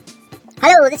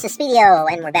Hello, this is Sped Deo,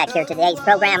 and we're back here to today's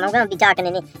program. We're going to be talking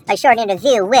in a short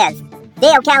interview with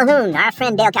Dale Calhoun, our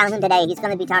friend Dale Calhoun today. He's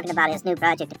going to be talking about his new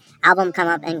project, album come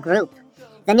up, and group.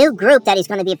 The new group that he's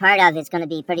going to be a part of is going to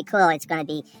be pretty cool. It's going to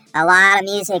be a lot of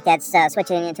music that's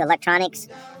switching into electronics.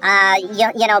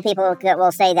 You know, people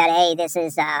will say that, hey, this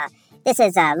is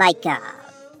like,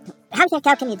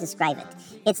 how can you describe it?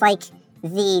 It's like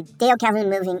the Dale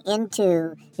Calhoun moving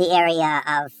into the area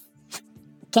of,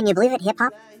 can you believe it,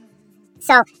 hip-hop?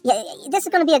 So, yeah, this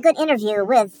is going to be a good interview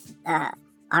with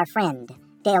our friend,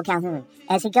 Dale Calhoun,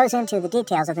 as he goes into the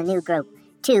details of the new group,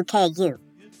 2KU.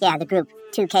 Yeah, the group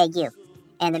 2KU.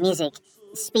 And the music,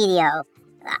 Sped Deo,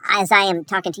 as I am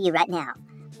talking to you right now,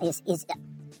 is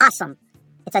awesome.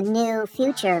 It's a new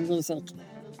future music,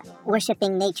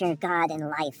 worshiping nature, God, and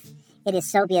life. It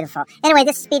is so beautiful. Anyway,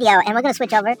 this is Sped Deo, and we're going to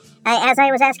switch over. As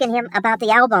I was asking him about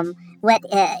the album, what,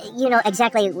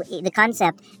 exactly the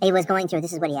concept he was going through,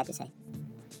 this is what he had to say.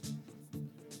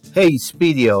 Hey,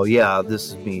 Sped Deo, yeah, this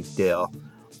is me, Dale.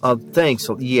 Thanks.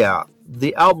 Yeah,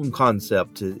 the album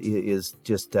concept is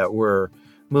just that we're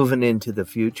moving into the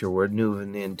future. We're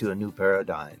moving into a new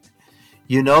paradigm.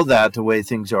 You know that the way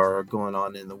things are going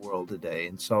on in the world today.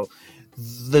 And so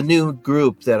the new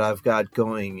group that I've got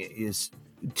going is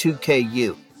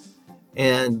 2KU.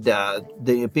 And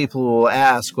the people will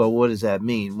ask, well, what does that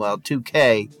mean? Well,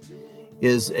 2K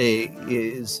is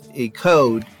a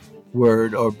code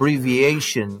word or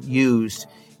abbreviation used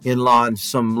in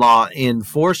some law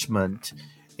enforcement,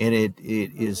 and it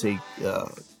is a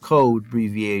code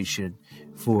abbreviation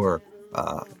for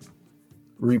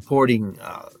reporting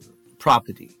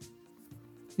property.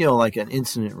 You know, like an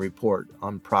incident report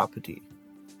on property.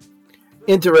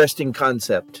 Interesting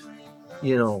concept.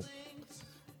 You know,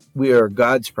 we are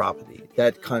God's property.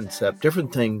 That concept,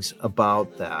 different things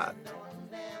about that.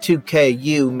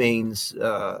 2KU means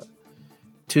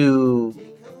to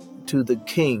the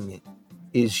king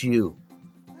is you.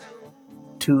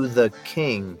 To the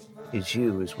king is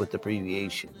you is what the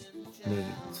abbreviation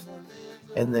means.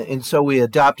 And so we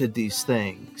adopted these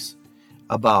things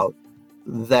about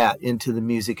that into the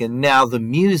music. And now the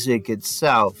music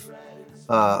itself,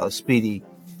 Speedy,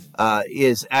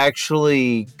 is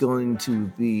actually going to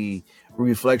be a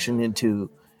reflection into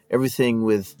everything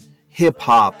with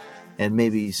hip-hop and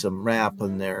maybe some rap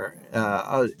in there,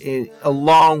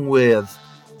 along with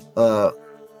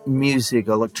music,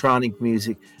 electronic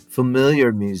music,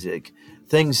 familiar music,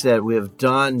 things that we have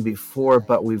done before,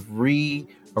 but we've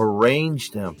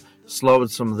rearranged them,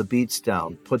 slowed some of the beats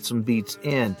down, put some beats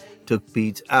in, took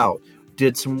beats out,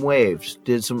 did some waves,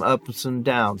 did some ups and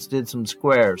downs, did some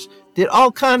squares, did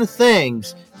all kind of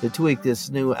things to tweak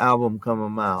this new album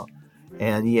coming out.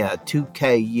 And yeah,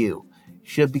 2KU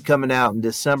should be coming out in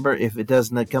December if it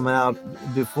doesn't come out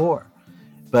before.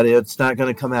 But it's not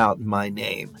going to come out in my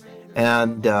name.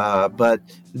 And but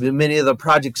many of the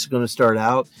projects are going to start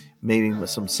out, maybe with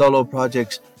some solo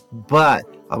projects, but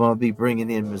I'm going to be bringing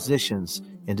in musicians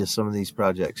into some of these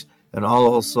projects. And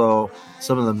also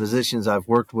some of the musicians I've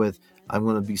worked with, I'm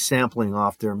going to be sampling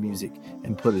off their music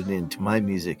and put it into my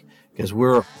music, because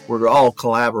we're all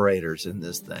collaborators in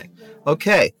this thing.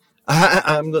 Okay,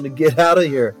 I'm going to get out of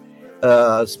here,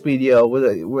 Sped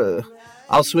Deo.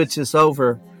 I'll switch this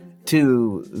over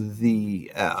to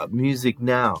the music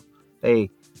now. Hey,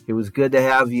 it was good to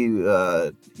have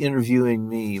you interviewing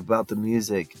me about the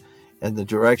music and the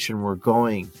direction we're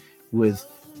going with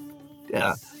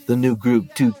the new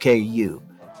group 2KU.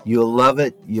 You'll love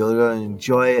it. You'll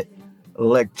enjoy it.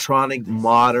 Electronic,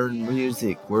 modern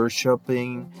music,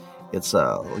 worshiping. It's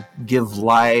a give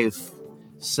life,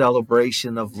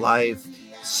 celebration of life.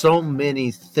 So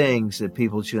many things that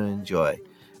people should enjoy.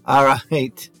 All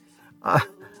right.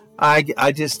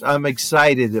 I'm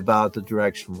excited about the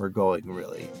direction we're going,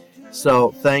 really.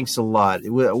 So thanks a lot.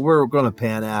 We're going to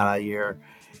pan out here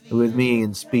with me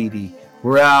and Speedy.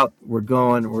 We're out. We're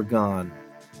going. We're gone.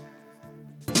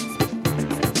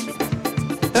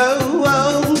 Oh,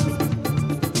 oh.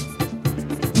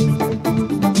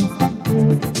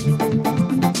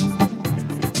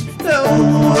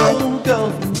 Oh,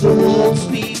 God's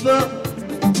people.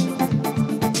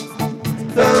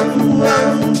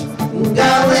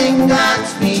 Darling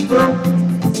God's people.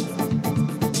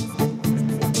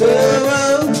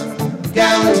 Oh,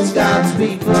 God's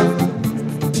people.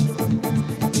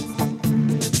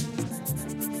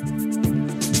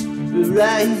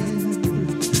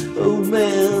 Rise, oh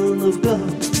man of God.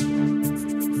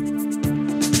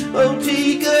 Oh,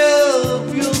 take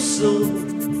up your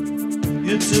sword,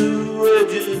 your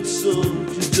two-edged sword,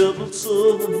 your double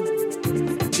sword.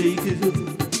 Take it up.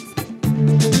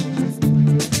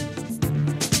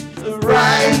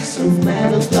 Rise, a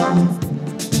man of God.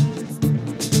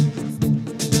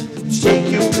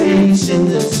 Take your place in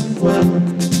this world.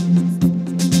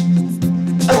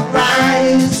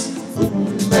 Arise,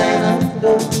 man of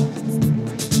God.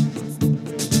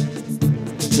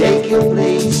 Take your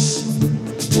place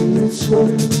in this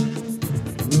world.